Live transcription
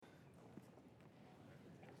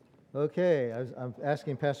Okay, I'm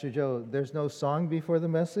asking Pastor Joe, there's no song before the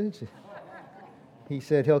message? He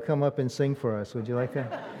said he'll come up and sing for us. Would you like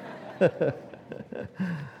that?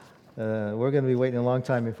 We're going to be waiting a long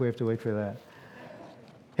time if we have to wait for that.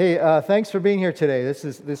 Hey, thanks for being here today. This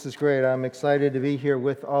is great. I'm excited to be here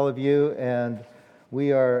with all of you, and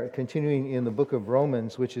we are continuing in the book of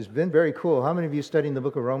Romans, which has been very cool. How many of you studying the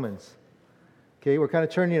book of Romans? Okay, we're kind of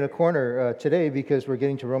turning a corner today because we're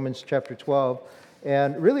getting to Romans chapter 12.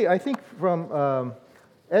 And really, I think from,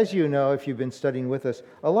 as you know, if you've been studying with us,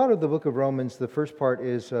 a lot of the book of Romans, the first part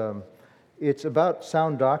is, it's about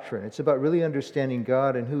sound doctrine. It's about really understanding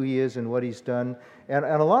God and who He is and what He's done. And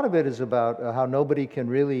a lot of it is about how nobody can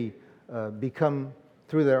really become,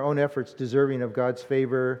 through their own efforts, deserving of God's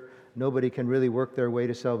favor. Nobody can really work their way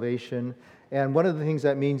to salvation. And one of the things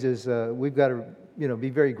that means is we've got to be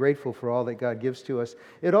very grateful for all that God gives to us.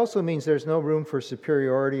 It also means there's no room for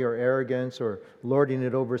superiority or arrogance or lording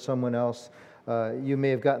it over someone else. You may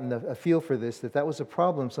have gotten a feel for this, that was a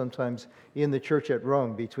problem sometimes in the church at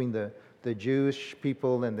Rome between the Jewish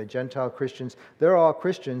people and the Gentile Christians. They're all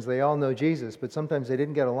Christians, they all know Jesus, but sometimes they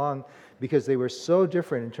didn't get along because they were so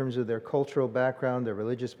different in terms of their cultural background, their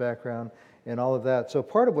religious background, and all of that. So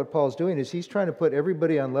part of what Paul's doing is he's trying to put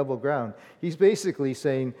everybody on level ground. He's basically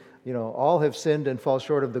saying, all have sinned and fall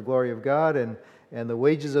short of the glory of God, and the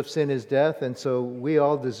wages of sin is death, and so we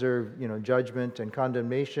all deserve, judgment and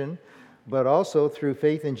condemnation, but also through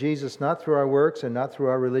faith in Jesus, not through our works and not through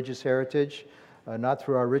our religious heritage, not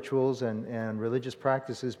through our rituals and religious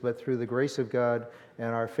practices, but through the grace of God and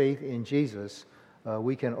our faith in Jesus,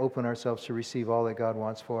 we can open ourselves to receive all that God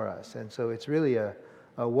wants for us. And so it's really a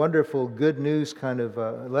wonderful, good news kind of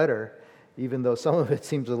letter, even though some of it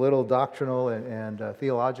seems a little doctrinal and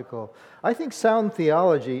theological. I think sound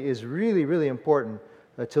theology is really, really important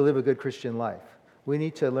to live a good Christian life. We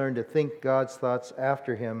need to learn to think God's thoughts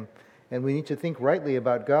after Him, and we need to think rightly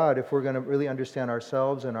about God if we're going to really understand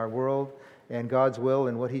ourselves and our world and God's will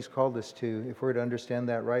and what He's called us to. If we're to understand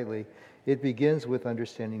that rightly, it begins with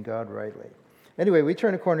understanding God rightly. Anyway, we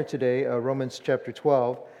turn a corner today, Romans chapter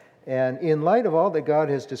 12. And in light of all that God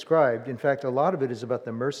has described, in fact, a lot of it is about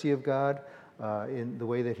the mercy of God in the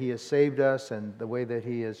way that He has saved us and the way that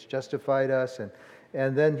He has justified us.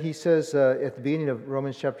 And then he says at the beginning of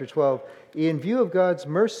Romans chapter 12, in view of God's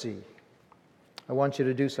mercy, I want you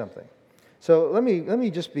to do something. So let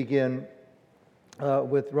me just begin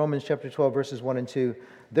with Romans chapter 12, verses 1 and 2.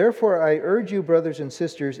 Therefore, I urge you, brothers and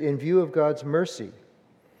sisters, in view of God's mercy,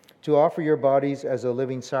 to offer your bodies as a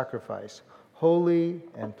living sacrifice, holy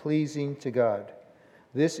and pleasing to God.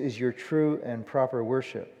 This is your true and proper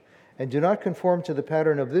worship. And do not conform to the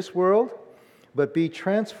pattern of this world, but be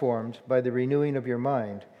transformed by the renewing of your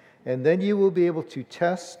mind. And then you will be able to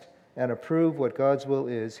test and approve what God's will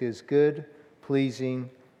is, His good,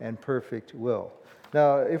 pleasing, and perfect will.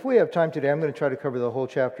 Now, if we have time today, I'm going to try to cover the whole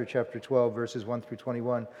chapter 12, verses 1 through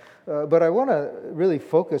 21. But I want to really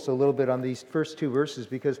focus a little bit on these first two verses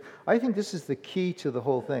because I think this is the key to the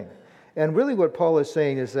whole thing. And really what Paul is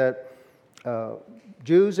saying is that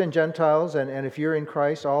Jews and Gentiles, and if you're in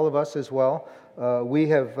Christ, all of us as well, we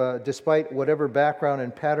have, despite whatever background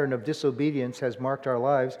and pattern of disobedience has marked our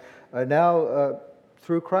lives, now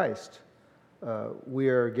through Christ, we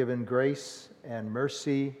are given grace and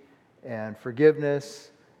mercy and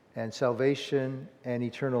forgiveness and salvation and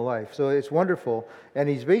eternal life. So it's wonderful. And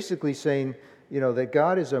he's basically saying, that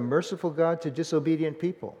God is a merciful God to disobedient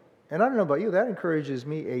people. And I don't know about you, that encourages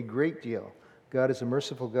me a great deal. God is a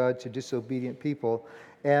merciful God to disobedient people,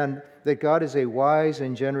 and that God is a wise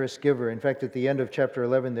and generous giver. In fact, at the end of chapter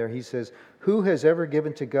 11 there, he says, who has ever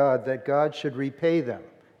given to God that God should repay them?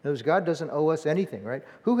 In other words, God doesn't owe us anything, right?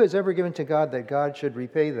 Who has ever given to God that God should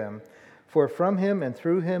repay them? For from Him and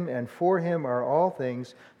through Him and for Him are all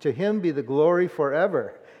things. To Him be the glory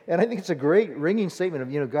forever. And I think it's a great ringing statement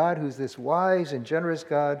of, God, who's this wise and generous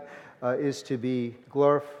God, is to be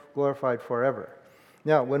glorified forever.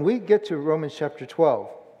 Now, when we get to Romans chapter 12,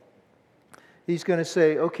 he's going to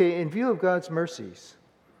say, okay, in view of God's mercies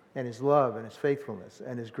and His love and His faithfulness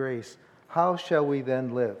and His grace, how shall we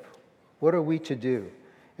then live? What are we to do?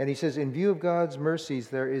 And he says, in view of God's mercies,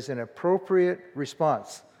 there is an appropriate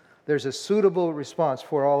response. There's a suitable response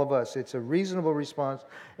for all of us. It's a reasonable response.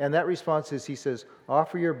 And that response is, he says,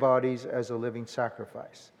 offer your bodies as a living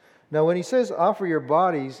sacrifice. Now, when he says offer your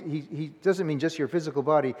bodies, he doesn't mean just your physical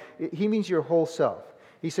body. He means your whole self.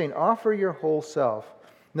 He's saying offer your whole self.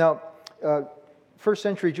 Now, first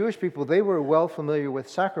century Jewish people, they were well familiar with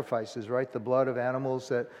sacrifices, right? The blood of animals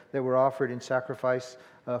that were offered in sacrifice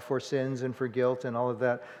for sins and for guilt and all of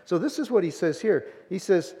that. So this is what he says here. He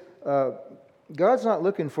says, God's not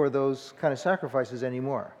looking for those kind of sacrifices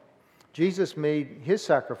anymore. Jesus made his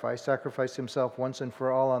sacrificed himself once and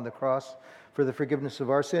for all on the cross for the forgiveness of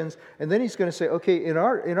our sins. And then he's going to say, okay, in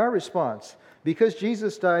our response, because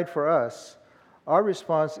Jesus died for us, our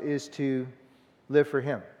response is to live for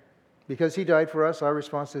him. Because he died for us, our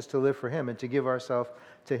response is to live for him and to give ourselves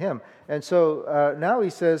to him. And so now he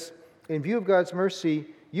says, in view of God's mercy,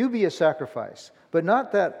 you be a sacrifice. But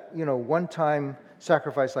not that, one-time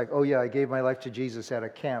sacrifice like, oh yeah, I gave my life to Jesus at a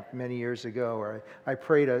camp many years ago, or I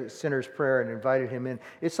prayed a sinner's prayer and invited him in.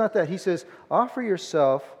 It's not that. He says, offer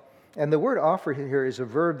yourself, and the word offer here is a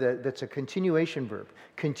verb that's a continuation verb.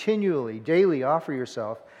 Continually, daily offer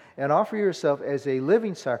yourself, and offer yourself as a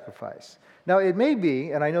living sacrifice. Now, it may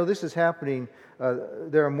be, and I know this is happening,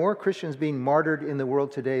 there are more Christians being martyred in the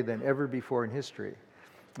world today than ever before in history.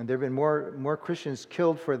 And there have been more Christians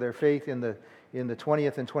killed for their faith in the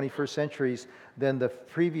 20th and 21st centuries than the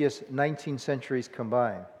previous 19 centuries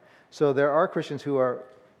combined. So there are Christians who are,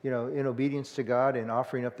 in obedience to God and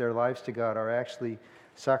offering up their lives to God, are actually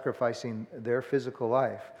sacrificing their physical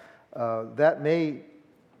life. That may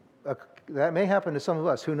happen to some of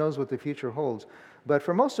us. Who knows what the future holds? But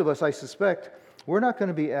for most of us, I suspect, we're not going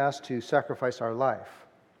to be asked to sacrifice our life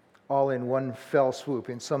all in one fell swoop,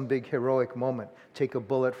 in some big heroic moment, take a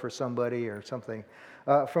bullet for somebody or something.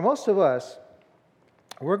 For most of us,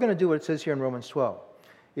 we're going to do what it says here in Romans 12.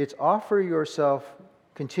 It's offer yourself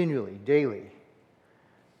continually, daily,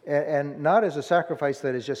 and not as a sacrifice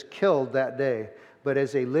that is just killed that day, but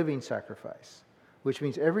as a living sacrifice, which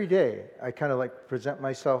means every day I kind of like present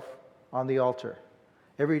myself on the altar.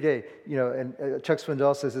 Every day, and Chuck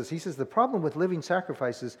Swindoll says this. He says the problem with living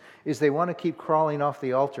sacrifices is they want to keep crawling off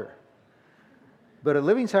the altar. But a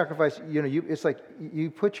living sacrifice, it's like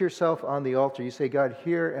you put yourself on the altar. You say, God,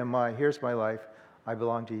 here am I. Here's my life. I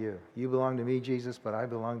belong to you. You belong to me, Jesus, but I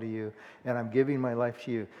belong to you, and I'm giving my life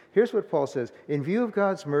to you. Here's what Paul says. In view of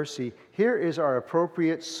God's mercy, here is our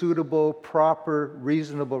appropriate, suitable, proper,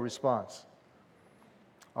 reasonable response.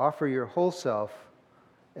 Offer your whole self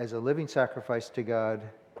as a living sacrifice to God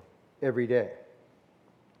every day.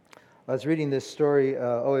 I was reading this story, it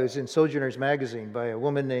was in Sojourner's magazine by a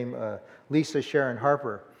woman named Lisa Sharon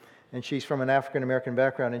Harper, and she's from an African-American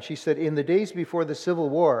background, and she said, in the days before the Civil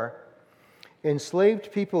War,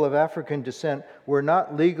 enslaved people of African descent were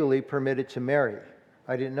not legally permitted to marry.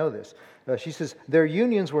 I didn't know this. She says, their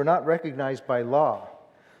unions were not recognized by law.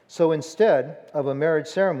 So instead of a marriage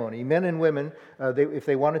ceremony, men and women, if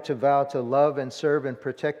they wanted to vow to love and serve and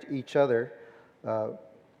protect each other,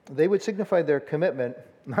 they would signify their commitment,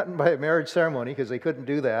 not by a marriage ceremony, because they couldn't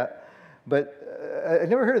do that, but I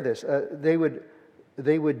never heard of this.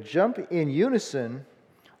 They would jump in unison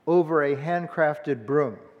over a handcrafted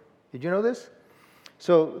broom. Did you know this?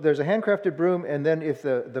 So there's a handcrafted broom, and then if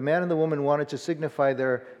the man and the woman wanted to signify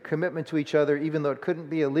their commitment to each other, even though it couldn't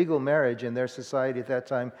be a legal marriage in their society at that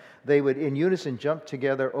time, they would in unison jump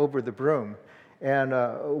together over the broom. And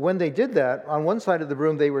when they did that, on one side of the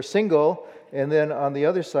broom they were single, and then on the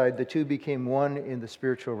other side the two became one in the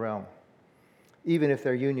spiritual realm, even if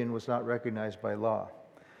their union was not recognized by law.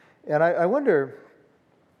 And I wonder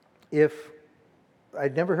if,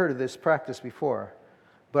 I'd never heard of this practice before,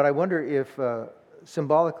 but I wonder if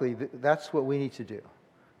symbolically that's what we need to do.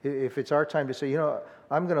 If it's our time to say,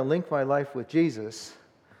 I'm going to link my life with Jesus,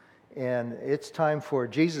 and it's time for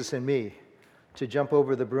Jesus and me to jump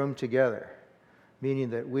over the broom together,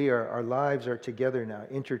 meaning that our lives are together now,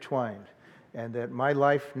 intertwined, and that my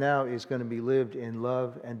life now is going to be lived in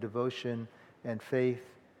love and devotion and faith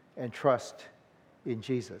and trust in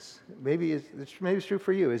Jesus. Maybe it's true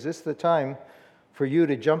for you. Is this the time for you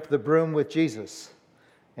to jump the broom with Jesus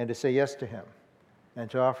and to say yes to him and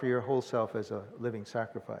to offer your whole self as a living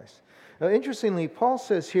sacrifice? Now, interestingly, Paul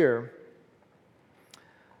says here,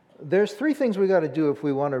 there's three things we got to do if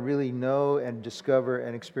we want to really know and discover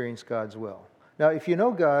and experience God's will. Now, if you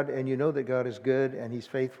know God and you know that God is good and he's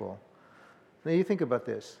faithful, now you think about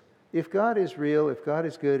this. If God is real, if God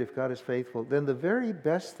is good, if God is faithful, then the very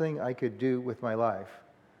best thing I could do with my life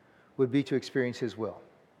would be to experience his will,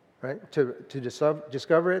 right? To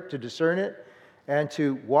discover it, to discern it, and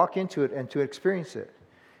to walk into it and to experience it.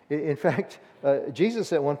 In fact,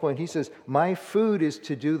 Jesus at one point, he says, my food is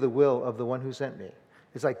to do the will of the one who sent me.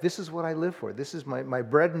 It's like, this is what I live for. This is my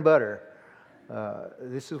bread and butter.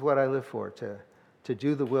 This is what I live for, to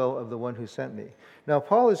do the will of the one who sent me. Now,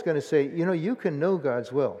 Paul is going to say, you can know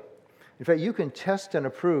God's will. In fact, you can test and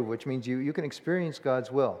approve, which means you can experience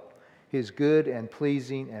God's will, his good and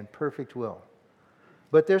pleasing and perfect will.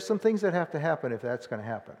 But there's some things that have to happen if that's going to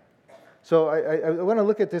happen. So I want to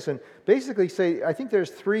look at this and basically say, I think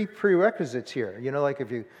there's 3 prerequisites here. You know, like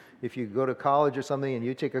if you go to college or something and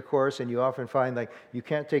you take a course, and you often find like you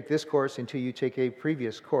can't take this course until you take a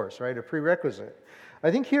previous course, right? A prerequisite.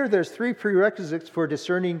 I think here there's 3 prerequisites for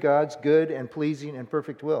discerning God's good and pleasing and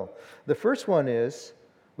perfect will. The first one is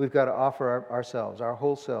we've got to offer ourselves, our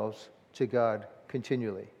whole selves, to God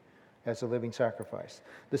continually as a living sacrifice.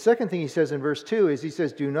 The second thing he says in verse 2 is he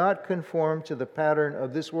says, do not conform to the pattern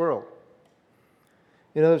of this world.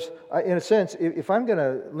 You know, in a sense, if I'm going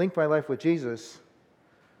to link my life with Jesus,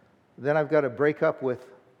 then I've got to break up with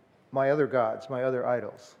my other gods, my other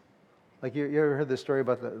idols. Like you ever heard the story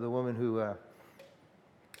about the woman who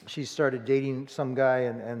she started dating some guy,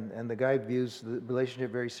 and the guy views the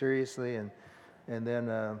relationship very seriously, and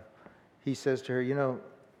then he says to her, you know,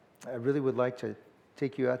 I really would like to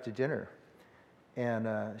take you out to dinner.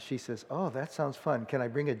 And she says, oh, that sounds fun. Can I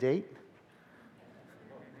bring a date?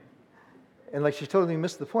 And like she totally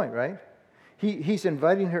missed the point, right? He's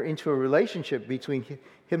inviting her into a relationship between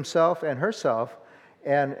himself and herself,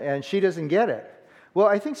 and she doesn't get it. Well,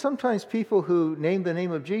 I think sometimes people who name the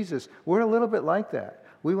name of Jesus, we're a little bit like that.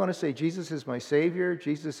 We want to say, Jesus is my Savior,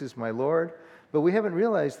 Jesus is my Lord, but we haven't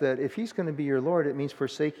realized that if he's going to be your Lord, it means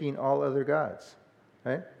forsaking all other gods,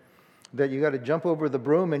 right? That you got to jump over the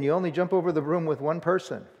broom, and you only jump over the broom with one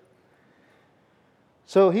person.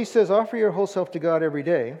 So he says, offer your whole self to God every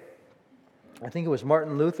day. I think it was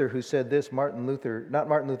Martin Luther who said this. Martin Luther, not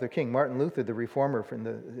Martin Luther King, Martin Luther, the reformer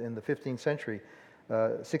in the 15th century,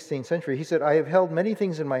 16th century. He said, I have held many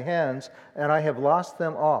things in my hands, and I have lost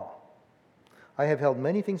them all. I have held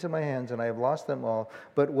many things in my hands, and I have lost them all.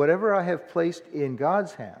 But whatever I have placed in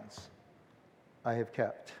God's hands, I have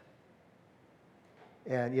kept.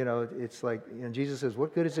 And, you know, it's like, you know, Jesus says,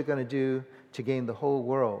 what good is it going to do to gain the whole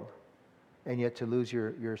world and yet to lose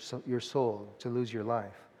your soul, to lose your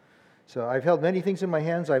life? So I've held many things in my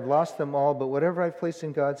hands, I've lost them all, but whatever I've placed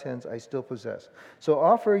in God's hands, I still possess. So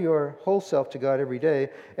offer your whole self to God every day,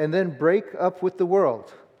 and then break up with the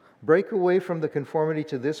world. Break away from the conformity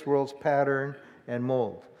to this world's pattern and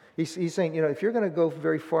mold. He's saying, you know, if you're going to go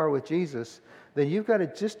very far with Jesus, then you've got to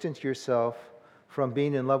distance yourself from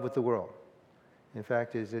being in love with the world. In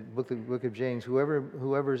fact, is it book of James,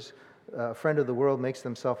 whoever's a friend of the world makes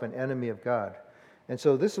themselves an enemy of God. And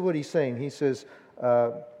so this is what he's saying. He says,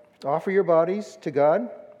 offer your bodies to God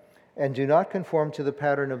and do not conform to the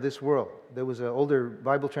pattern of this world. There was an older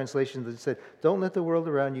Bible translation that said, don't let the world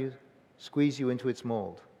around you squeeze you into its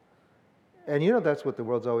mold. And you know that's what the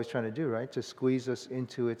world's always trying to do, right? To squeeze us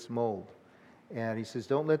into its mold. And he says,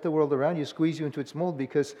 don't let the world around you squeeze you into its mold,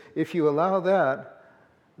 because if you allow that,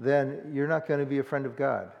 then you're not going to be a friend of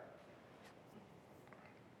God.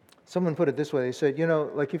 Someone put it this way. They said, you know,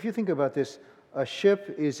 like if you think about this, a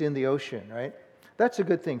ship is in the ocean, right? That's a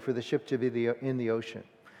good thing for the ship to be in the ocean.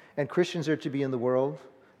 And Christians are to be in the world,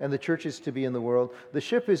 and the church is to be in the world. The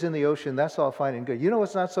ship is in the ocean. That's all fine and good. You know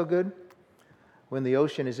what's not so good? When the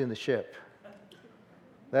ocean is in the ship.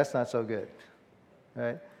 That's not so good,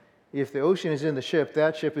 right? If the ocean is in the ship,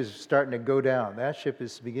 that ship is starting to go down. That ship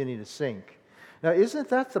is beginning to sink. Now, isn't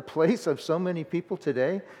that the place of so many people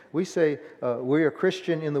today? We say, we're a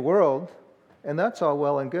Christian in the world, and that's all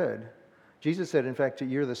well and good. Jesus said, in fact,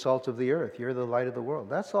 you're the salt of the earth. You're the light of the world.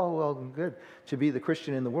 That's all well and good to be the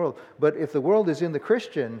Christian in the world. But if the world is in the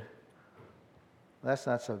Christian, that's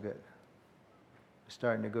not so good. It's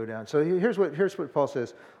starting to go down. So here's what Paul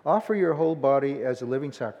says. Offer your whole body as a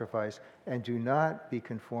living sacrifice and do not be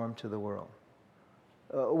conformed to the world.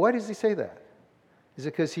 Why does he say that? Is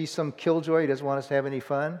it because he's some killjoy? He doesn't want us to have any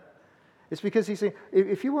fun? It's because he's saying,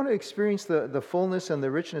 if you want to experience the fullness and the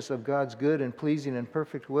richness of God's good and pleasing and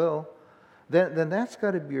perfect will, then that's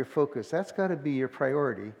got to be your focus. That's got to be your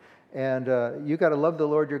priority. And you got to love the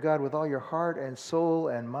Lord your God with all your heart and soul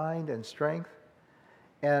and mind and strength.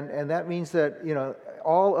 And that means that, you know,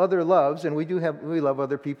 all other loves, and we love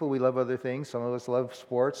other people, we love other things. Some of us love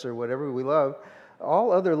sports or whatever we love.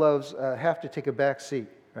 All other loves have to take a back seat,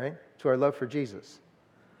 right, to our love for Jesus.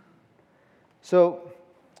 So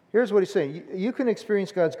here's what he's saying. You can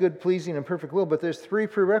experience God's good, pleasing, and perfect will, but there's 3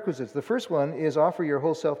 prerequisites. The first one is offer your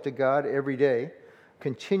whole self to God every day,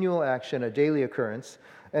 continual action, a daily occurrence,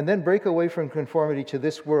 and then break away from conformity to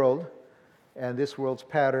this world and this world's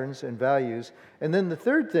patterns and values. And then the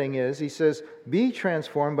third thing is, he says, be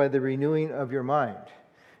transformed by the renewing of your mind.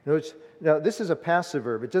 Now, this is a passive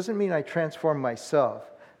verb. It doesn't mean I transform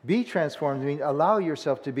myself. Be transformed means allow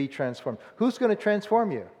yourself to be transformed. Who's going to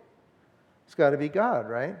transform you? It's got to be God,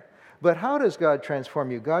 right? But how does God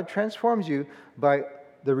transform you? God transforms you by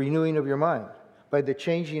the renewing of your mind, by the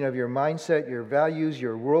changing of your mindset, your values,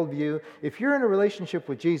 your worldview. If you're in a relationship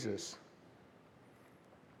with Jesus,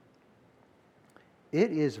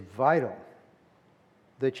 it is vital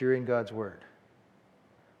that you're in God's Word.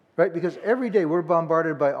 Right? Because every day we're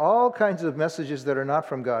bombarded by all kinds of messages that are not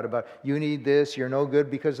from God about you need this, you're no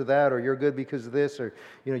good because of that, or you're good because of this, or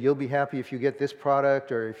you'll be happy if you get this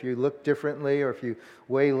product, or if you look differently, or if you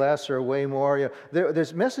weigh less or weigh more.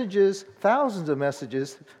 There's messages, thousands of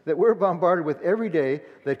messages that we're bombarded with every day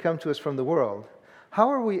that come to us from the world. How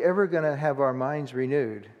are we ever going to have our minds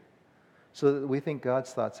renewed so that we think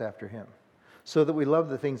God's thoughts after Him? So that we love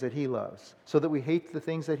the things that He loves? So that we hate the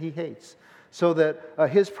things that He hates? So that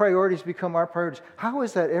His priorities become our priorities. How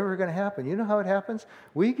is that ever going to happen? You know how it happens?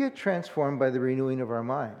 We get transformed by the renewing of our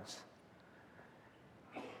minds.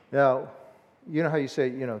 Now, you know how you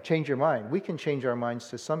say, change your mind. We can change our minds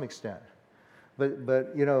to some extent.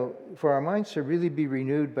 But for our minds to really be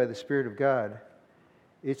renewed by the Spirit of God,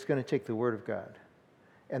 it's going to take the Word of God.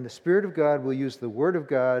 And the Spirit of God will use the Word of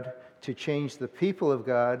God to change the people of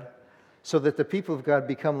God so that the people of God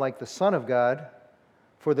become like the Son of God,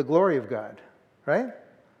 for the glory of God, right?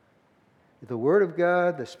 The Word of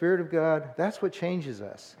God, the Spirit of God, that's what changes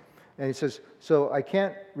us. And he says, so I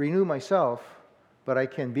can't renew myself, but I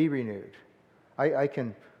can be renewed. I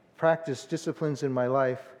can practice disciplines in my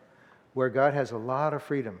life where God has a lot of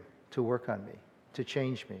freedom to work on me, to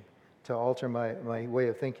change me, to alter my way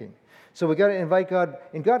of thinking. So we got to invite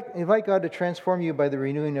God to transform you by the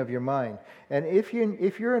renewing of your mind. And if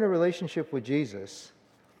you're in a relationship with Jesus,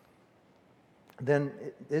 then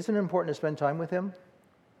isn't it important to spend time with Him?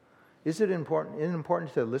 Isn't it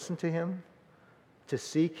important to listen to Him, to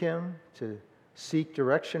seek Him, to seek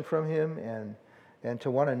direction from Him, and to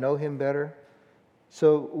want to know Him better?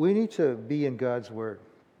 So we need to be in God's Word.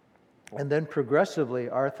 And then progressively,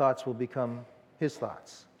 our thoughts will become His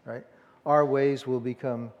thoughts, right? Our ways will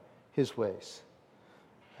become His ways.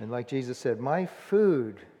 And like Jesus said, my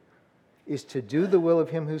food is to do the will of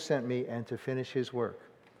Him who sent me and to finish His work.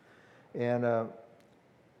 And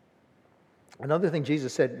another thing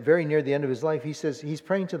Jesus said very near the end of His life, He says, He's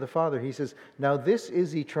praying to the Father. He says, now this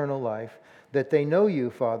is eternal life, that they know you,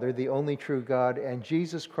 Father, the only true God, and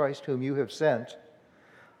Jesus Christ whom you have sent.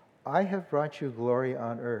 I have brought you glory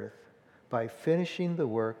on earth by finishing the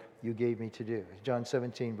work you gave me to do. John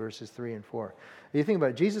 17, verses 3 and 4. You think about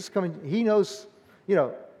it, Jesus coming, He knows,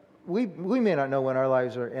 we may not know when our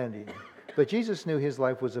lives are ending, but Jesus knew His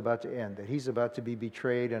life was about to end, that He's about to be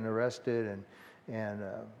betrayed and arrested and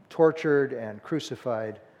tortured and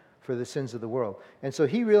crucified for the sins of the world. And so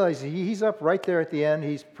He realized He's up right there at the end.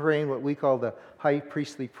 He's praying what we call the high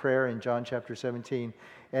priestly prayer in John chapter 17.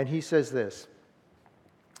 And He says this,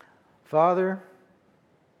 Father,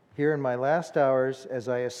 here in my last hours, as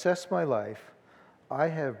I assess my life, I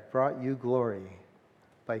have brought you glory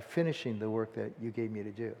by finishing the work that you gave me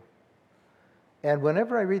to do. And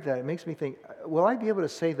whenever I read that, it makes me think, will I be able to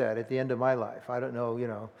say that at the end of my life? I don't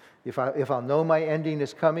know, if I'll know my ending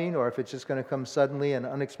is coming or if it's just going to come suddenly and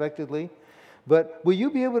unexpectedly. But will you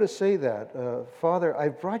be able to say that, Father,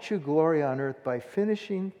 I've brought you glory on earth by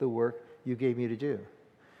finishing the work you gave me to do?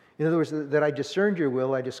 In other words, that I discerned your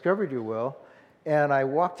will, I discovered your will, and I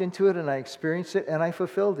walked into it and I experienced it and I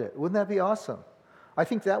fulfilled it. Wouldn't that be awesome? I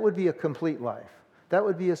think that would be a complete life. That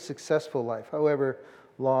would be a successful life, however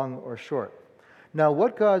long or short. Now,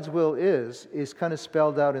 what God's will is kind of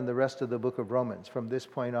spelled out in the rest of the book of Romans. From this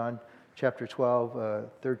point on, chapter 12,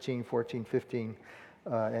 13, 14, 15,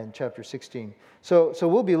 and chapter 16. So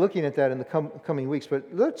we'll be looking at that in the coming weeks. But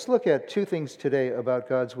let's look at two things today about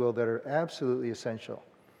God's will that are absolutely essential.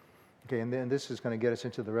 Okay, and then this is going to get us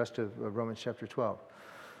into the rest of Romans chapter 12.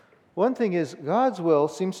 One thing is, God's will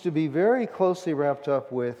seems to be very closely wrapped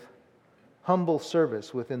up with humble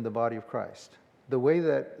service within the body of Christ. The way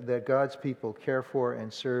that God's people care for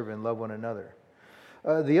and serve and love one another.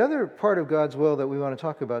 The other part of God's will that we want to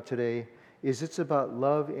talk about today is it's about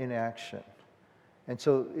love in action. And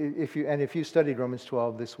so if you studied Romans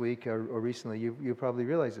 12 this week or recently, you probably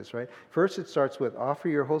realize this, right? First it starts with offer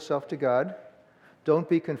your whole self to God. Don't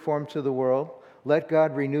be conformed to the world. Let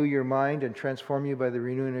God renew your mind and transform you by the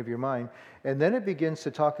renewing of your mind. And then it begins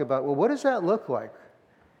to talk about, well, what does that look like?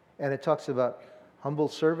 And it talks about humble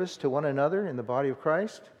service to one another in the body of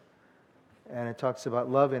Christ. And it talks about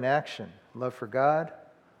love in action. Love for God,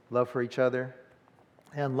 love for each other,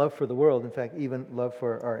 and love for the world. In fact, even love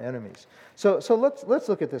for our enemies. So let's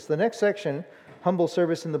look at this. The next section, humble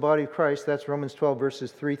service in the body of Christ, that's Romans 12,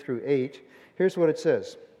 verses 3 through 8. Here's what it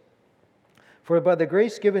says. For by the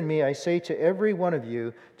grace given me, I say to every one of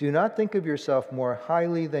you, do not think of yourself more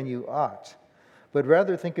highly than you ought, but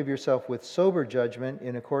rather think of yourself with sober judgment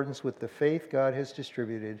in accordance with the faith God has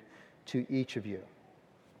distributed to each of you.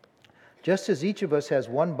 Just as each of us has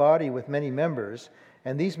one body with many members,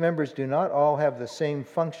 and these members do not all have the same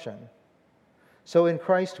function. So in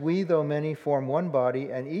Christ we, though many, form one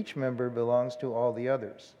body, and each member belongs to all the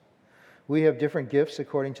others. We have different gifts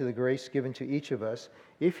according to the grace given to each of us.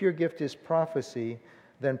 If your gift is prophecy,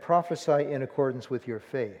 then prophesy in accordance with your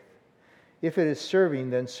faith. If it is serving,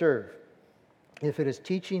 then serve. If it is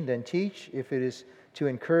teaching, then teach. If it is to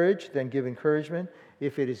encourage, then give encouragement.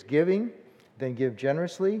 If it is giving, then give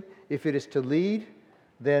generously. If it is to lead,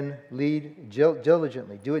 then lead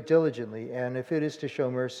diligently. Do it diligently. And if it is to show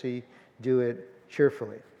mercy, do it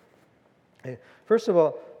cheerfully. First of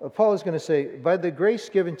all, Paul is going to say, by the grace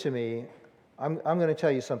given to me, I'm going to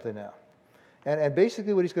tell you something now. And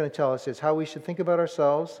basically what he's going to tell us is how we should think about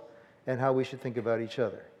ourselves and how we should think about each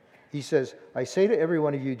other. He says, I say to every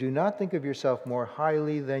one of you, do not think of yourself more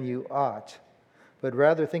highly than you ought, but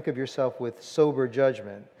rather think of yourself with sober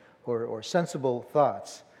judgment or sensible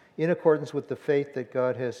thoughts in accordance with the faith that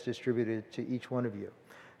God has distributed to each one of you.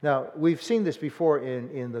 Now, we've seen this before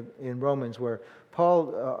in Romans, where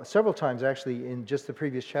Paul, several times actually in just the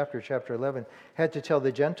previous chapter, chapter 11, had to tell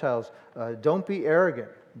the Gentiles, don't be arrogant,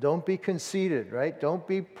 don't be conceited, right? Don't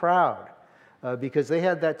be proud, because they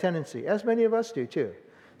had that tendency, as many of us do too.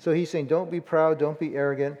 So he's saying, don't be proud, don't be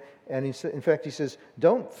arrogant, and in fact he says,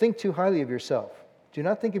 don't think too highly of yourself. Do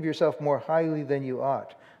not think of yourself more highly than you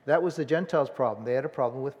ought. That was the Gentiles' problem. They had a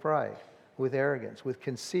problem with pride, with arrogance, with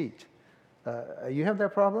conceit. You have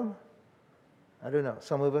that problem? I don't know.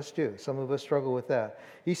 Some of us do. Some of us struggle with that.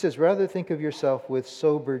 He says, rather think of yourself with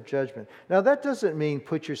sober judgment. Now, that doesn't mean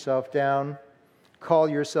put yourself down, call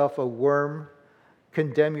yourself a worm,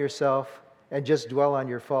 condemn yourself, and just dwell on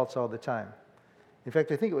your faults all the time. In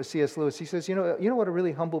fact, I think it was C.S. Lewis. He says, you know what a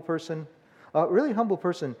really humble person? A really humble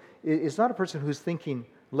person is not a person who's thinking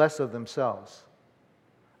less of themselves.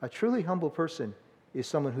 A truly humble person is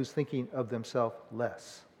someone who's thinking of themselves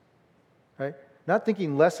less. Right? Not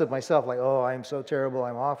thinking less of myself, like, oh, I'm so terrible,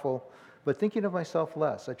 I'm awful, but thinking of myself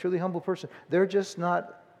less. A truly humble person, they're just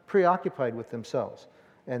not preoccupied with themselves,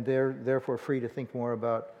 and they're therefore free to think more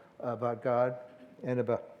about God and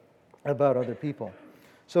about other people.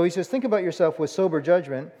 So he says, think about yourself with sober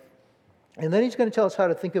judgment, and then he's going to tell us how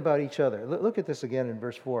to think about each other. Look at this again in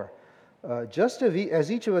verse 4. Just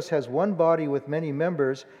as each of us has one body with many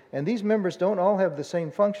members, and these members don't all have the same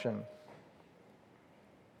function,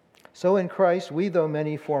 so in Christ, we, though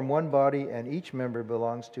many, form one body, and each member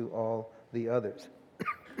belongs to all the others.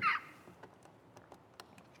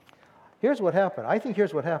 Here's what happened. I think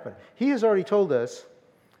here's what happened. He has already told us,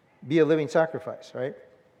 be a living sacrifice, right?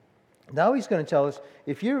 Now he's going to tell us,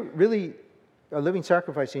 if you're really a living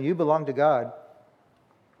sacrifice and you belong to God,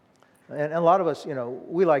 and a lot of us,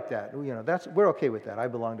 we like that. We're okay with that. I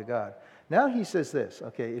belong to God. Now he says this,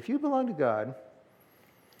 okay, if you belong to God,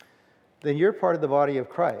 then you're part of the body of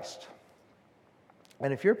Christ.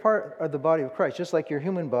 And if you're part of the body of Christ, just like your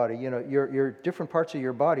human body, your different parts of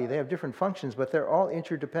your body, they have different functions, but they're all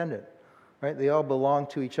interdependent, right? They all belong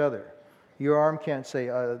to each other. Your arm can't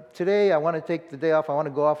say, today I want to take the day off, I want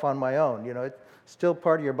to go off on my own. It's still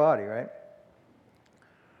part of your body, right?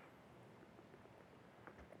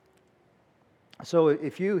 So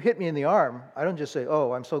if you hit me in the arm, I don't just say,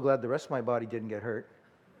 oh, I'm so glad the rest of my body didn't get hurt.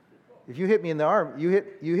 If you hit me in the arm, you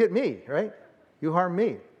hit me, right? You harm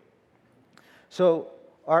me. So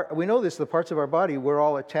we know this, the parts of our body, we're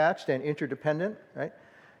all attached and interdependent, right?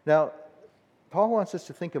 Now, Paul wants us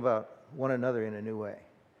to think about one another in a new way.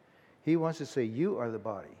 He wants to say, you are the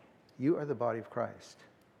body. You are the body of Christ.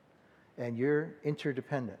 And you're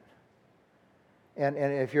interdependent. And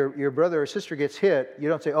if your brother or sister gets hit, you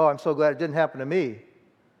don't say, oh, I'm so glad it didn't happen to me.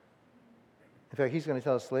 In fact, he's going to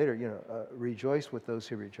tell us later, rejoice with those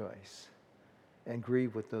who rejoice and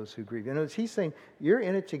grieve with those who grieve. He's saying, you're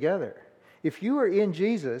in it together. If you are in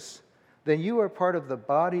Jesus, then you are part of the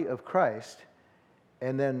body of Christ.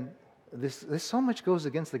 And then this so much goes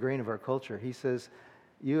against the grain of our culture. He says,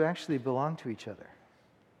 you actually belong to each other.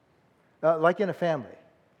 Like in a family,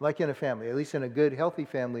 at least in a good, healthy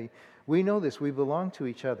family, we know this. We belong to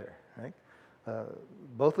each other, right?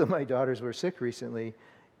 Both of my daughters were sick recently,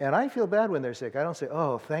 and I feel bad when they're sick. I don't say,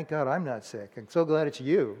 oh, thank God I'm not sick. I'm so glad it's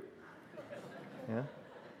you. Yeah?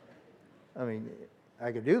 I mean,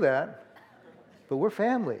 I could do that, but we're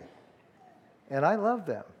family, and I love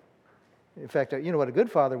them. In fact, what a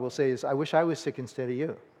good father will say is, I wish I was sick instead of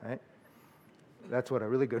you, right? That's what a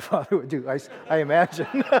really good father would do, I imagine.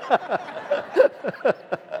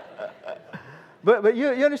 But you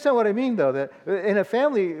understand what I mean, though, that in a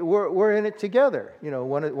family, we're in it together.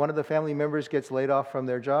 One of the family members gets laid off from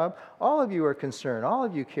their job. All of you are concerned. All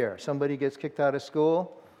of you care. Somebody gets kicked out of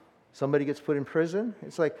school. Somebody gets put in prison.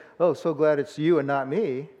 It's like, oh, so glad it's you and not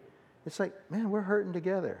me. It's like, man, we're hurting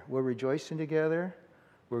together. We're rejoicing together.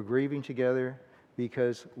 We're grieving together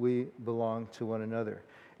because we belong to one another.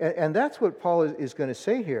 And that's what Paul is going to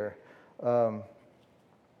say here.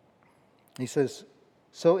 He says,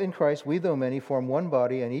 so in Christ, we, though many, form one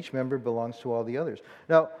body, and each member belongs to all the others.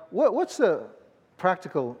 Now, what's the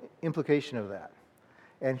practical implication of that?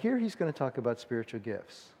 And here he's going to talk about spiritual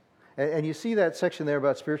gifts. And you see that section there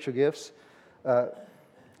about spiritual gifts.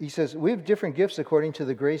 He says, we have different gifts according to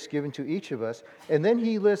the grace given to each of us. And then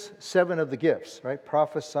he lists 7 of the gifts, right?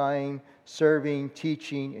 Prophesying, serving,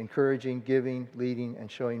 teaching, encouraging, giving, leading, and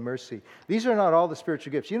showing mercy. These are not all the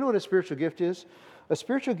spiritual gifts. You know what a spiritual gift is? A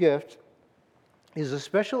spiritual gift is a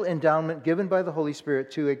special endowment given by the Holy Spirit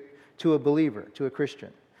to a believer, to a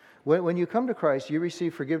Christian. When you come to Christ, you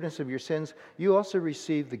receive forgiveness of your sins. You also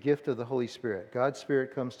receive the gift of the Holy Spirit. God's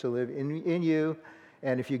Spirit comes to live in you.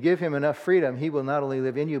 And if you give him enough freedom, he will not only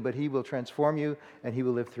live in you, but he will transform you and he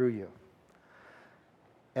will live through you.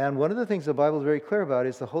 And one of the things the Bible is very clear about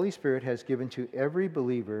is the Holy Spirit has given to every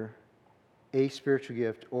believer a spiritual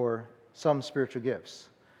gift or some spiritual gifts.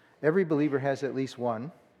 Every believer has at least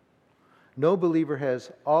one. No believer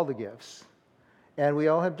has all the gifts. And we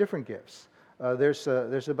all have different gifts. There's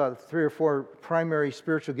about 3 or 4 primary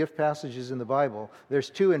spiritual gift passages in the Bible. There's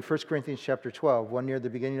 2 in 1 Corinthians chapter 12, one near the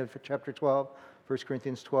beginning of chapter 12, 1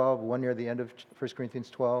 Corinthians 12, one near the end of 1 Corinthians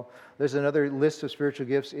 12. There's another list of spiritual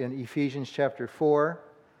gifts in Ephesians chapter 4.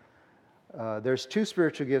 There's 2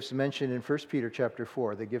 spiritual gifts mentioned in 1 Peter chapter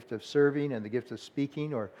 4, the gift of serving and the gift of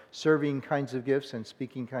speaking, or serving kinds of gifts and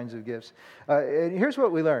speaking kinds of gifts. And here's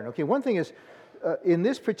what we learn. Okay, one thing is, in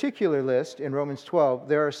this particular list in Romans 12,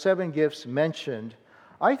 there are 7 gifts mentioned.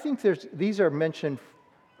 I think these are mentioned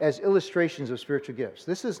as illustrations of spiritual gifts.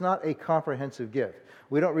 This is not a comprehensive gift.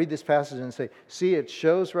 We don't read this passage and say, see, it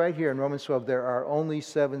shows right here in Romans 12 there are only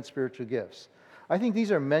 7 spiritual gifts. I think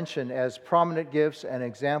these are mentioned as prominent gifts and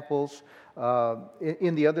examples.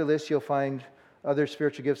 In the other list, you'll find other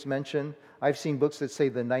spiritual gifts mentioned. I've seen books that say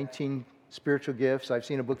the 19 spiritual gifts. I've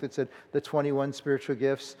seen a book that said the 21 spiritual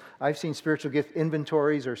gifts. I've seen spiritual gift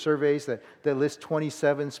inventories or surveys that list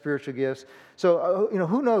 27 spiritual gifts. So,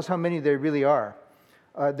 who knows how many there really are.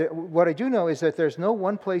 What I do know is that there's no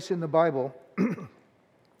one place in the Bible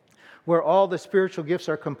where all the spiritual gifts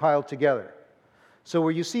are compiled together. So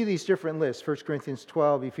where you see these different lists, 1 Corinthians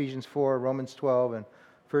 12, Ephesians 4, Romans 12, and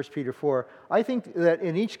 1 Peter 4, I think that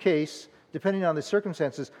in each case, depending on the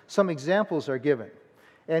circumstances, some examples are given.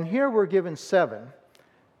 And here we're given 7,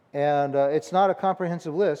 and it's not a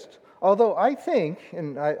comprehensive list, although I think,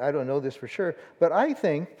 and I don't know this for sure, but I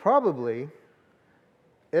think probably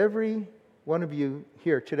every one of you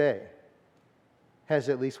here today has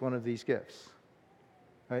at least one of these gifts,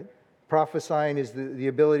 right? Prophesying is the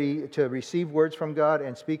ability to receive words from God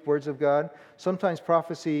and speak words of God. Sometimes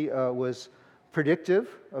prophecy was predictive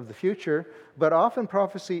of the future, but often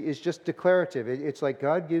prophecy is just declarative. It's like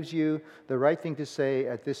God gives you the right thing to say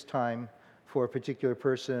at this time for a particular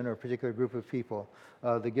person or a particular group of people.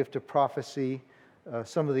 The gift of prophecy.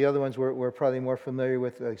 Some of the other ones we're probably more familiar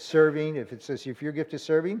with, like serving. If it says, if your gift is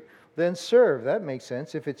serving, then serve. That makes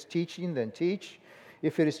sense. If it's teaching, then teach.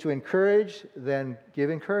 If it is to encourage, then give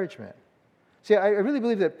encouragement. See, I really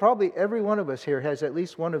believe that probably every one of us here has at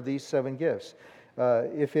least one of these 7 gifts.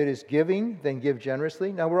 If it is giving, then give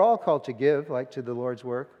generously. Now, we're all called to give, like to the Lord's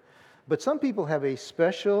work. But some people have a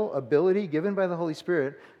special ability given by the Holy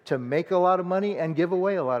Spirit to make a lot of money and give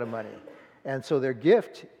away a lot of money. And so their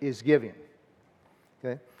gift is giving.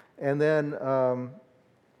 Okay? And then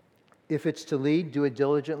if it's to lead, do it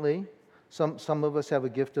diligently. Some of us have a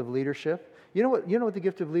gift of leadership. You know what the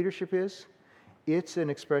gift of leadership is? It's an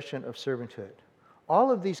expression of servanthood. All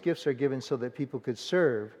of these gifts are given so that people could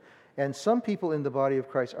serve, and some people in the body of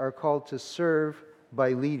Christ are called to serve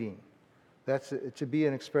by leading. That's to be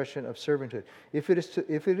an expression of servanthood. If it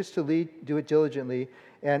is to lead, do it diligently,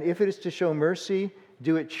 and if it is to show mercy,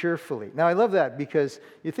 do it cheerfully. Now, I love that because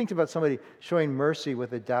you think about somebody showing mercy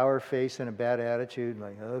with a dour face and a bad attitude,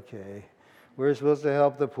 like, okay, we're supposed to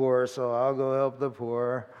help the poor, so I'll go help the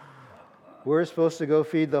poor. We're supposed to go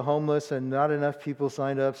feed the homeless, and not enough people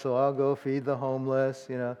signed up, so I'll go feed the homeless.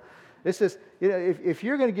 It's just, if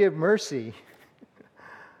you're going to give mercy,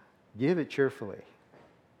 give it cheerfully.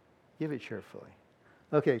 Give it cheerfully.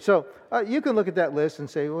 Okay, so you can look at that list and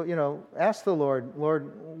say, well, ask the Lord,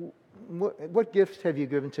 what gifts have you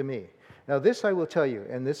given to me? Now, this I will tell you,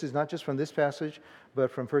 and this is not just from this passage, but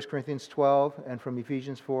from 1 Corinthians 12 and from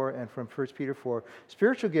Ephesians 4 and from 1 Peter 4.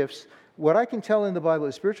 Spiritual gifts, what I can tell in the Bible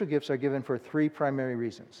is spiritual gifts are given for 3 primary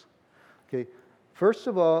reasons. Okay, first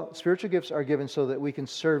of all, spiritual gifts are given so that we can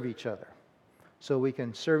serve each other. so we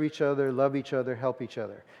can serve each other, love each other, help each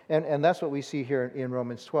other. And that's what we see here in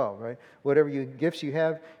Romans 12, right? Whatever gifts you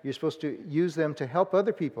have, you're supposed to use them to help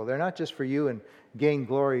other people. They're not just for you and gain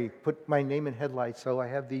glory, put my name in headlights, so I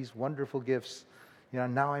have these wonderful gifts.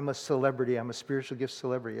 Now I'm a celebrity, I'm a spiritual gift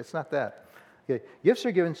celebrity. It's not that. Okay. Gifts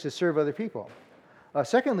are given to serve other people.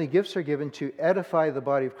 Secondly, gifts are given to edify the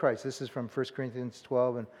body of Christ. This is from 1 Corinthians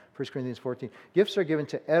 12 and 1 Corinthians 14. Gifts are given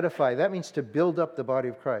to edify. That means to build up the body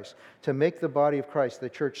of Christ, to make the body of Christ, the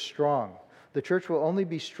church, strong. The church will only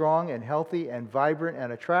be strong and healthy and vibrant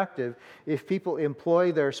and attractive if people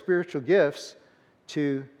employ their spiritual gifts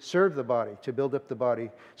to serve the body, to build up the body.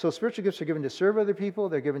 So spiritual gifts are given to serve other people.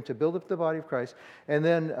 They're given to build up the body of Christ. And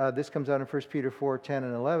then this comes out in 1 Peter 4, 10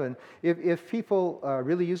 and 11. If people are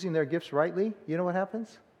really using their gifts rightly, you know what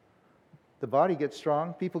happens? The body gets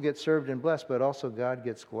strong, people get served and blessed, but also God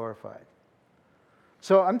gets glorified.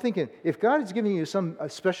 So I'm thinking, if God is giving you some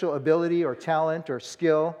special ability or talent or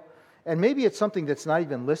skill, and maybe it's something that's not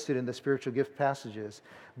even listed in the spiritual gift passages,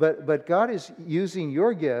 but God is using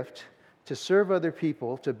your gift to serve other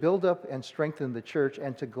people, to build up and strengthen the church,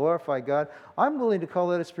 and to glorify God, I'm willing to call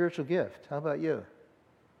that a spiritual gift. How about you?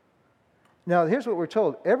 Now, here's what we're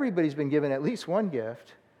told. Everybody's been given at least one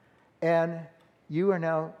gift, and you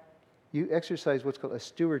exercise what's called a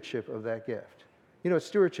stewardship of that gift. You know what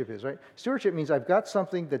stewardship is, right? Stewardship means I've got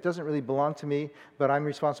something that doesn't really belong to me, but I'm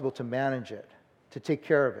responsible to manage it, to take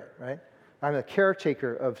care of it, right? I'm a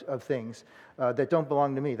caretaker of things that don't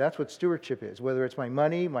belong to me. That's what stewardship is, whether it's my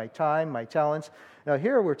money, my time, my talents. Now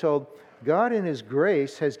here we're told God in His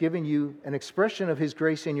grace has given you an expression of His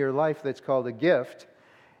grace in your life that's called a gift,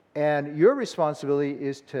 and your responsibility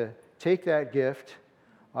is to take that gift,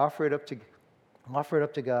 offer it up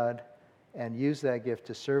to God, and use that gift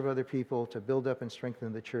to serve other people, to build up and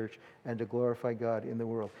strengthen the church, and to glorify God in the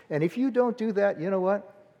world. And if you don't do that, you know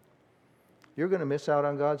what? You're going to miss out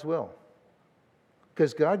on God's will.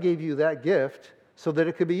 Because God gave you that gift so that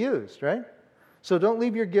it could be used, right? So don't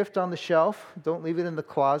leave your gift on the shelf. Don't leave it in the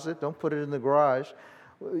closet. Don't put it in the garage.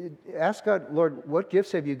 Ask God, Lord, what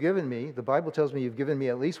gifts have you given me? The Bible tells me you've given me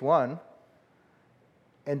at least one.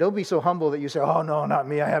 And don't be so humble that you say, oh, no, not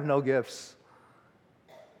me. I have no gifts.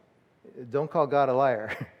 Don't call God a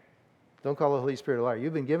liar. Don't call the Holy Spirit a liar.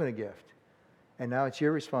 You've been given a gift. And now it's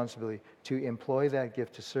your responsibility to employ that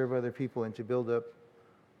gift to serve other people and to build up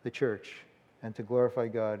the church and to glorify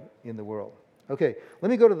God in the world. Okay,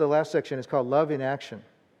 let me go to the last section. It's called Love in Action.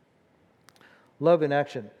 Love in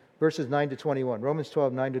Action, verses 9 to 21. Romans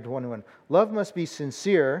 12, 9 to 21. Love must be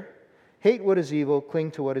sincere, hate what is evil,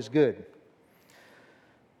 cling to what is good.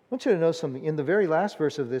 I want you to know something. In the very last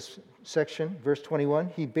verse of this section, verse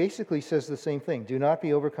 21, he basically says the same thing. Do not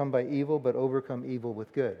be overcome by evil, but overcome evil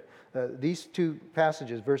with good. These two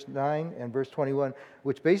passages, verse 9 and verse 21,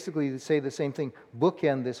 which basically say the same thing,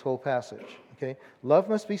 bookend this whole passage. Okay? Love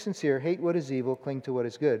must be sincere, hate what is evil, cling to what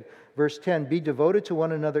is good. Verse 10, be devoted to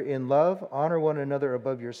one another in love, honor one another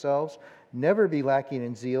above yourselves, never be lacking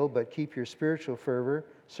in zeal, but keep your spiritual fervor,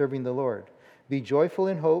 serving the Lord. Be joyful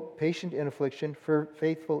in hope, patient in affliction,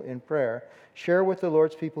 faithful in prayer. Share with the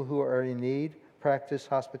Lord's people who are in need. Practice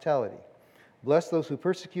hospitality. Bless those who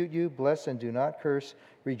persecute you. Bless and do not curse.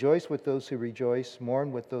 Rejoice with those who rejoice.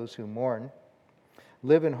 Mourn with those who mourn.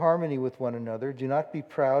 Live in harmony with one another. Do not be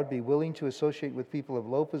proud. Be willing to associate with people of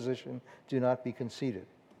low position. Do not be conceited.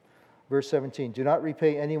 Verse 17, do not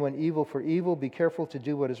repay anyone evil for evil. Be careful to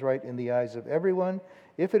do what is right in the eyes of everyone.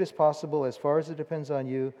 If it is possible, as far as it depends on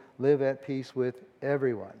you, live at peace with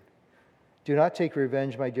everyone. Do not take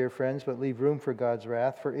revenge, my dear friends, but leave room for God's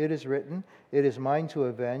wrath. For it is written, it is mine to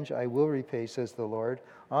avenge, I will repay, says the Lord.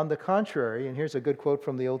 On the contrary, and here's a good quote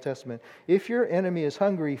from the Old Testament, if your enemy is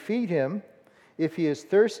hungry, feed him. If he is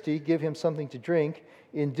thirsty, give him something to drink.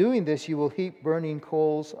 In doing this, you will heap burning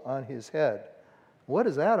coals on his head. What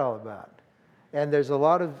is that all about? And there's a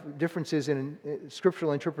lot of differences in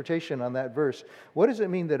scriptural interpretation on that verse. What does it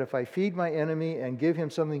mean that if I feed my enemy and give him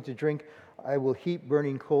something to drink, I will heap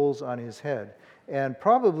burning coals on his head? And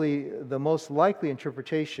probably the most likely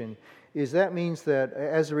interpretation is that means that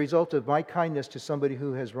as a result of my kindness to somebody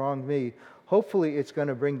who has wronged me, hopefully it's going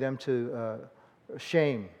to bring them to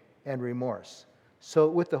shame and remorse. So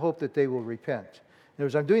with the hope that they will repent. In other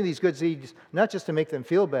words, I'm doing these good deeds not just to make them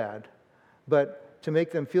feel bad, but to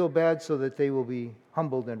make them feel bad so that they will be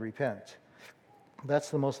humbled and repent.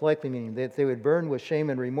 That's the most likely meaning, that they would burn with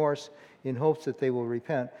shame and remorse in hopes that they will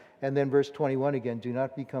repent. And then verse 21 again, do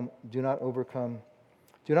not be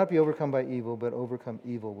overcome by evil, but overcome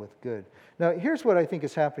evil with good. Now, here's what I think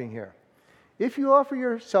is happening here. If you offer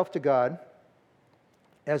yourself to God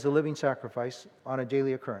as a living sacrifice on a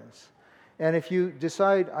daily occurrence, And if you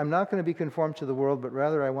decide, I'm not going to be conformed to the world, but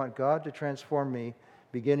rather I want God to transform me,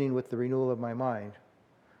 beginning with the renewal of my mind,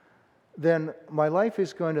 then my life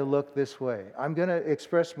is going to look this way. I'm going to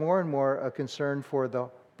express more and more a concern for the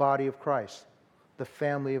body of Christ, the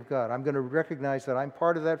family of God. I'm going to recognize that I'm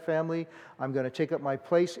part of that family. I'm going to take up my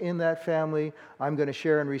place in that family. I'm going to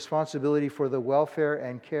share in responsibility for the welfare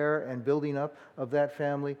and care and building up of that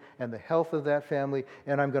family and the health of that family.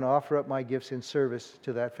 And I'm going to offer up my gifts in service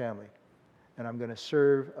to that family. And I'm going to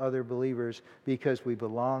serve other believers because we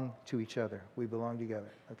belong to each other. We belong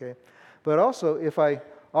together, okay? But also, if I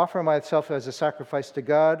offer myself as a sacrifice to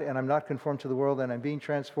God and I'm not conformed to the world and I'm being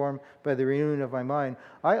transformed by the renewing of my mind,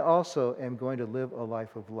 I also am going to live a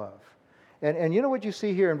life of love. And you know what you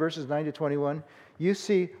see here in verses 9 to 21? You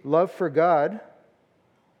see love for God,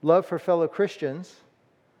 love for fellow Christians,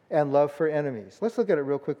 and love for enemies. Let's look at it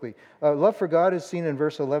real quickly. Love for God is seen in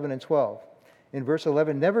verse 11 and 12. In verse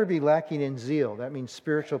 11, never be lacking in zeal. That means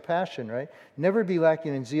spiritual passion, right? Never be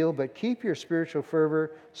lacking in zeal, but keep your spiritual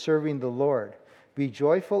fervor serving the Lord. Be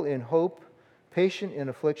joyful in hope, patient in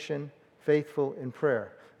affliction, faithful in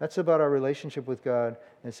prayer. That's about our relationship with God,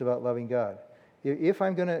 and it's about loving God. If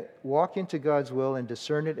I'm going to walk into God's will and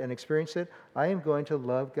discern it and experience it, I am going to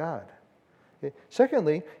love God. Okay.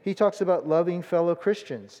 Secondly, he talks about loving fellow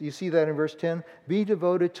Christians. You see that in verse 10. Be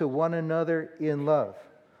devoted to one another in love.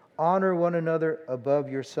 Honor one another above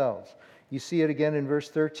yourselves. You see it again in verse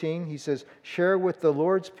 13. He says, share with the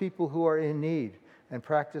Lord's people who are in need and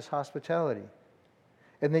practice hospitality.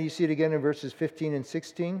 And then you see it again in verses 15 and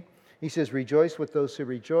 16. He says, rejoice with those who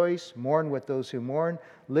rejoice, mourn with those who mourn,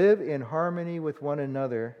 live in harmony with one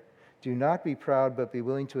another. Do not be proud, but be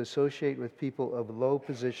willing to associate with people of low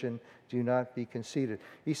position. Do not be conceited.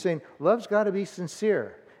 He's saying, love's got to be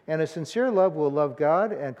sincere. And a sincere love will love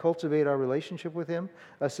God and cultivate our relationship with Him.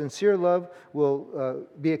 A sincere love will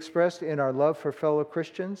be expressed in our love for fellow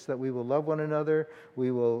Christians, that we will love one another,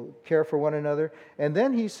 we will care for one another. And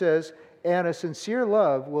then he says, and a sincere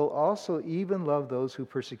love will also even love those who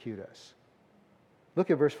persecute us. Look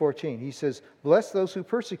at verse 14. He says, bless those who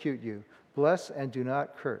persecute you. Bless and do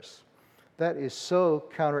not curse. That is so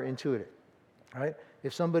counterintuitive, right?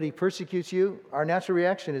 If somebody persecutes you, our natural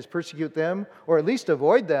reaction is persecute them, or at least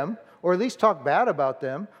avoid them, or at least talk bad about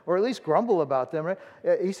them, or at least grumble about them, right?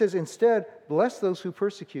 He says, instead, bless those who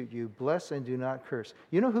persecute you. Bless and do not curse.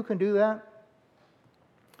 You know who can do that?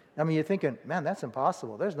 I mean, you're thinking, man, that's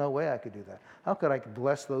impossible. There's no way I could do that. How could I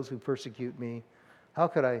bless those who persecute me? How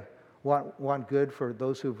could I want good for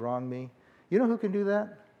those who've wronged me? You know who can do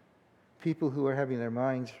that? People who are having their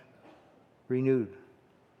minds renewed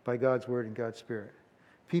by God's Word and God's Spirit.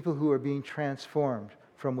 People who are being transformed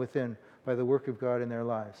from within by the work of God in their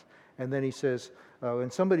lives. And then he says, when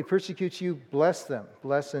somebody persecutes you, bless them.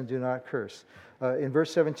 Bless and do not curse. In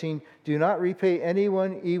verse 17, do not repay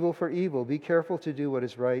anyone evil for evil. Be careful to do what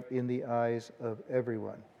is right in the eyes of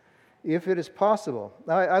everyone. If it is possible,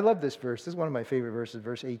 I love this verse. This is one of my favorite verses,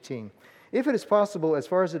 verse 18. If it is possible, as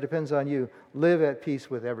far as it depends on you, live at peace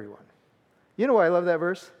with everyone. You know why I love that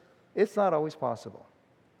verse? It's not always possible.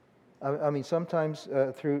 I mean, sometimes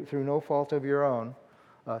through no fault of your own,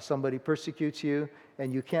 somebody persecutes you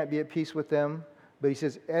and you can't be at peace with them. But he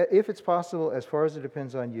says, if it's possible, as far as it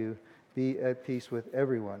depends on you, be at peace with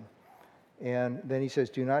everyone. And then he says,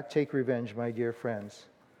 do not take revenge, my dear friends.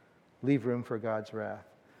 Leave room for God's wrath.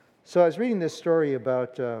 So I was reading this story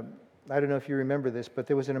about, I don't know if you remember this, but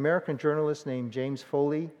there was an American journalist named James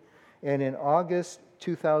Foley. And in August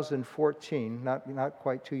 2014, not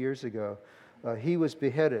quite 2 years ago, he was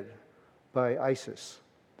beheaded by ISIS,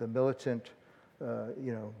 the militant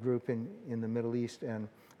group in the Middle East. And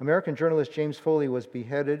American journalist James Foley was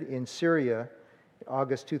beheaded in Syria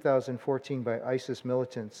August 2014 by ISIS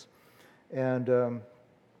militants. And, there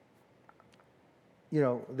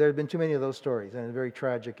have been too many of those stories, and it's very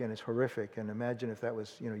tragic and it's horrific. And imagine if that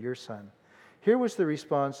was, your son. Here was the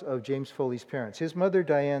response of James Foley's parents. His mother,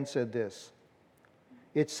 Diane, said this: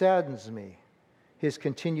 it saddens me, his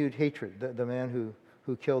continued hatred, the man who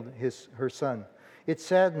killed her son. It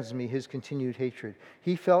saddens me, his continued hatred.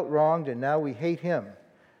 He felt wronged, and now we hate him.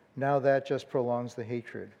 Now that just prolongs the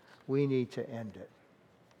hatred. We need to end it.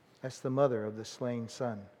 That's the mother of the slain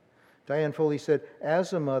son. Diane Foley said,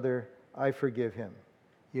 as a mother, I forgive him.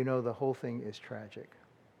 The whole thing is tragic.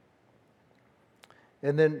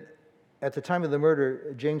 And then at the time of the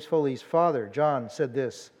murder, James Foley's father, John, said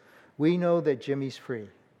this: we know that Jimmy's free.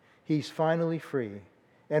 He's finally free.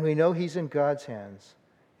 And we know he's in God's hands.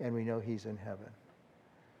 And we know he's in heaven.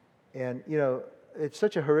 And, it's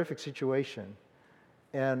such a horrific situation.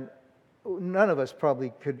 And none of us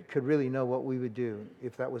probably could really know what we would do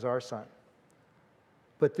if that was our son.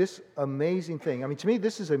 But this amazing thing, I mean, to me,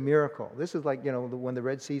 this is a miracle. This is like, when the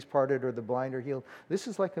Red Sea's parted or the blind are healed. This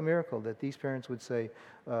is like a miracle that these parents would say,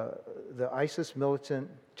 the ISIS militant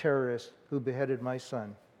terrorist who beheaded my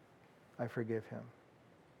son, I forgive him.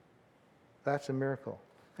 That's a miracle.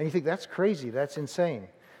 And you think, that's crazy, that's insane.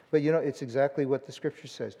 But it's exactly what the Scripture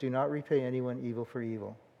says. Do not repay anyone evil for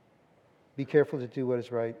evil. Be careful to do what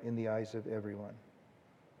is right in the eyes of everyone.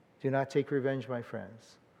 Do not take revenge, my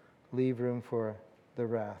friends. Leave room for the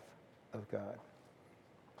wrath of God.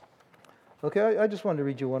 Okay, I just wanted to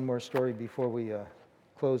read you one more story before we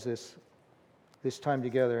close this time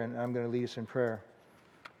together, and I'm going to lead us in prayer.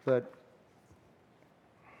 But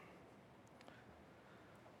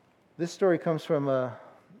this story comes from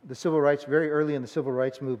the civil rights, very early in the civil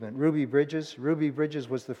rights movement. Ruby Bridges. Ruby Bridges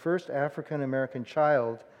was the first African American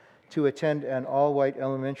child to attend an all-white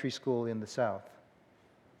elementary school in the South.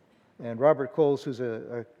 And Robert Coles, who's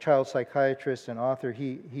a child psychiatrist and author,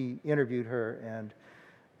 he interviewed her,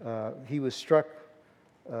 and he was struck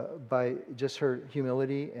by just her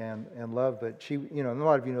humility and love. But she, and a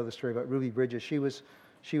lot of you know the story about Ruby Bridges. She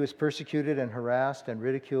was persecuted and harassed and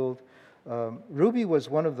ridiculed. Ruby was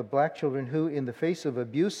one of the black children who, in the face of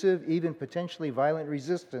abusive, even potentially violent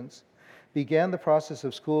resistance, began the process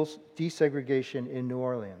of school desegregation in New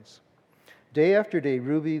Orleans. Day after day,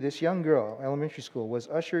 Ruby, this young girl, elementary school, was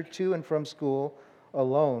ushered to and from school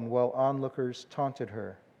alone while onlookers taunted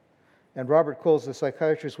her. And Robert Coles, the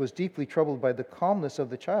psychiatrist, was deeply troubled by the calmness of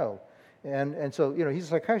the child. And so, he's a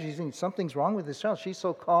psychiatrist. He's thinking something's wrong with this child. She's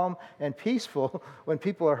so calm and peaceful when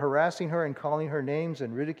people are harassing her and calling her names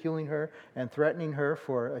and ridiculing her and threatening her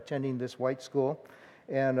for attending this white school.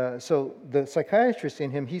 And so the psychiatrist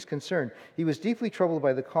in him, he's concerned. He was deeply troubled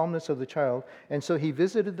by the calmness of the child, and so he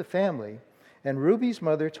visited the family. And Ruby's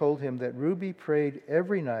mother told him that Ruby prayed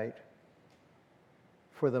every night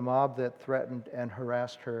for the mob that threatened and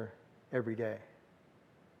harassed her every day.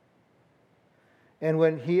 And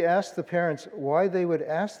when he asked the parents why they would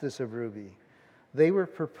ask this of Ruby, they were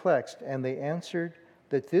perplexed, and they answered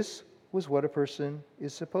that this was what a person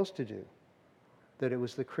is supposed to do, that it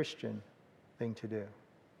was the Christian thing to do.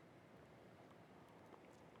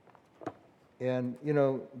 And,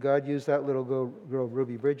 God used that little girl,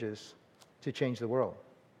 Ruby Bridges, to change the world.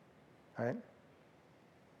 Right?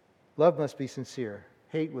 Love must be sincere.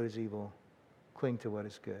 Hate what is evil. Cling to what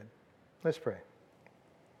is good. Let's pray.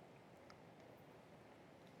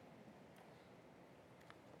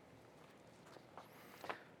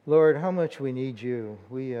 Lord, how much we need you.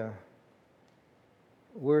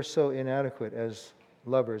 We're so inadequate as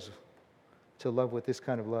lovers to love with this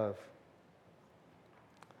kind of love.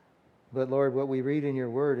 But Lord, what we read in your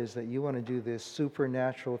word is that you want to do this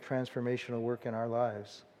supernatural transformational work in our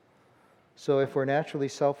lives. So if we're naturally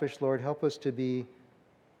selfish, Lord, help us to be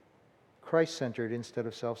Christ-centered instead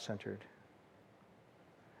of self-centered.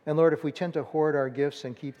 And Lord, if we tend to hoard our gifts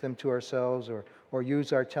and keep them to ourselves or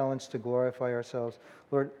use our talents to glorify ourselves,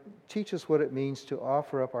 Lord, teach us what it means to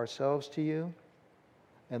offer up ourselves to you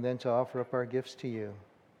and then to offer up our gifts to you.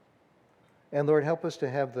 And Lord, help us to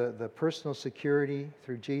have the personal security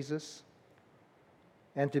through Jesus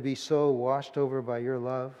and to be so washed over by your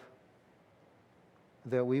love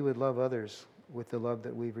that we would love others with the love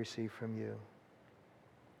that we've received from you.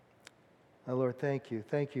 Now, Lord, thank you.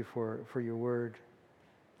 Thank you for your word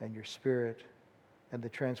and your Spirit and the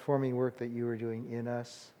transforming work that you are doing in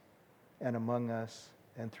us and among us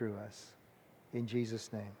and through us. In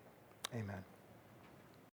Jesus' name, amen.